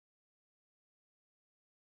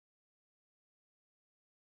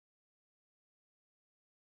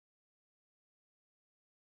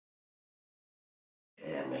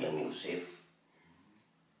με λένε Ιουσήφ,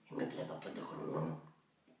 είμαι 35 χρονών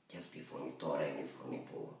και αυτή η φωνή τώρα είναι η φωνή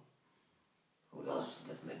που βγάζω στην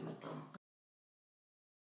καθημερινότητά μου.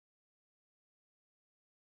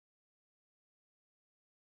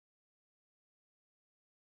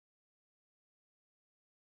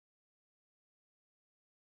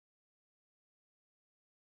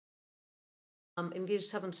 In these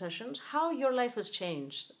 7 sessions, how your life has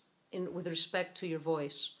changed with respect to your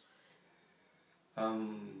voice?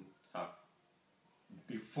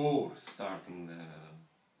 Before starting the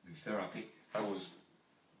therapy, I was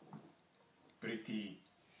pretty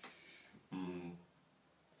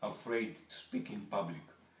afraid to speak in public.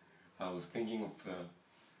 I was thinking of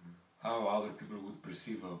how other people would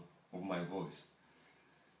perceive of my voice.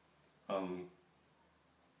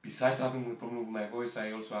 Besides having the problem with my voice, I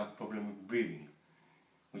also had a problem with breathing,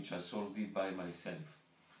 which I solved it by myself.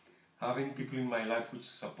 Having people in my life which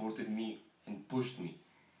supported me and pushed me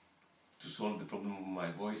to solve the problem of my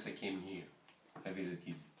voice, I came here. I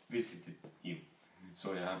visited you.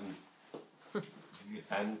 Sorry,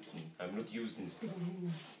 I'm not used in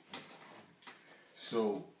speaking. So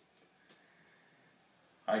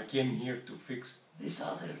I came here to fix This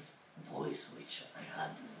other voice which I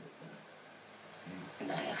had, and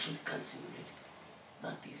I actually can't simulate it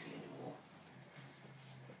that easily anymore.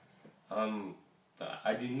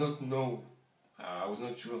 I did not know, I was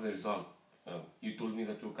not sure of the result. You told me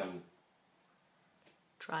that you can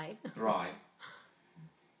Try.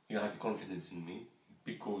 You had confidence in me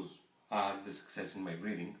because I had the success in my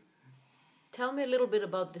breathing. Tell me a little bit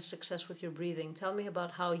about the success with your breathing. Tell me about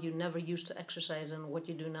how you never used to exercise and what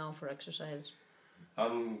you do now for exercise.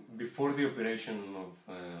 Before the operation of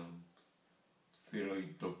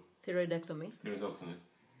Thyroidectomy.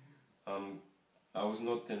 I was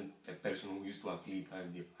not a person who used to athlete.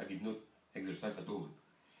 I did not exercise at all.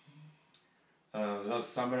 Last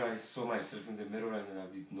summer I saw myself in the mirror and I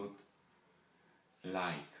did not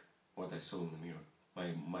like what I saw in the mirror,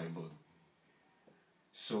 my body.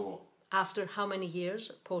 So After how many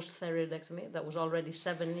years post-thyroidectomy? That was already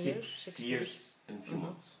 7 years? 6 years and 3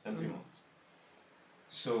 months.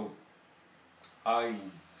 So I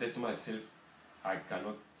said to myself, I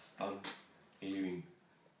cannot stand living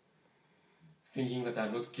thinking that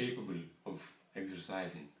I'm not capable of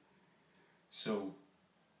exercising. So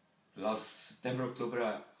last September, October,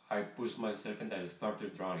 I pushed myself and I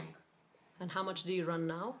started running. And how much do you run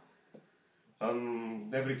now?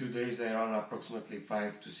 Every 2 days I run approximately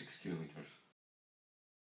 5 to 6 kilometers.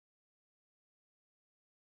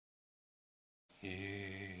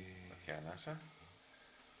 Βαθιά ανάσα.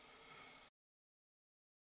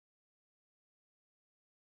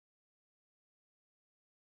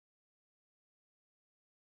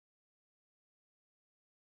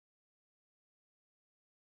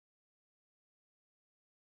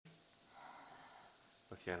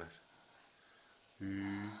 Βαθιά ανάσα.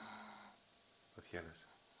 Βαθιά ανάσα.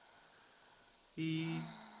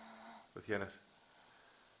 Βαθιά ανάσα.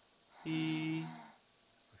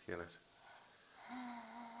 Βαθιά ανάσα.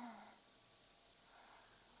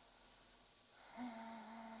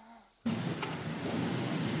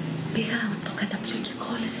 Πήγα να το καταπιώ και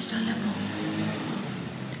κόλλησε στο λαιμό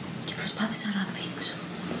και προσπάθησα να δείξω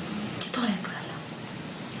και το έβγαλα.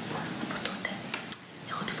 Από τότε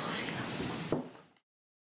έχω τη φοβία.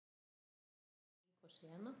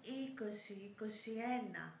 20,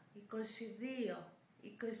 21, 22,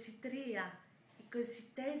 23,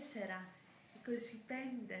 24,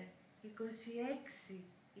 25, 26,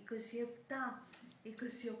 27,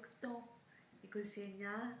 28,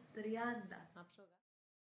 29, 30.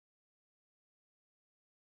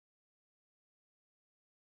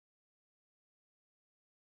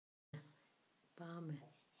 Πάμε.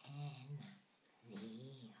 1, 2,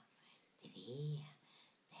 3,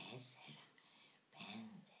 4,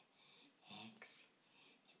 5, 6,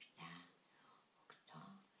 7, 8,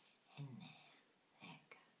 9,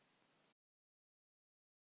 10.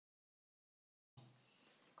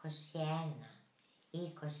 21,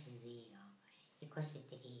 22,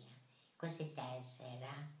 23,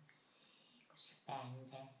 24,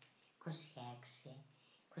 25, 26,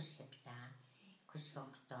 27,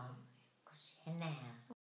 28,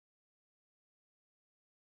 29.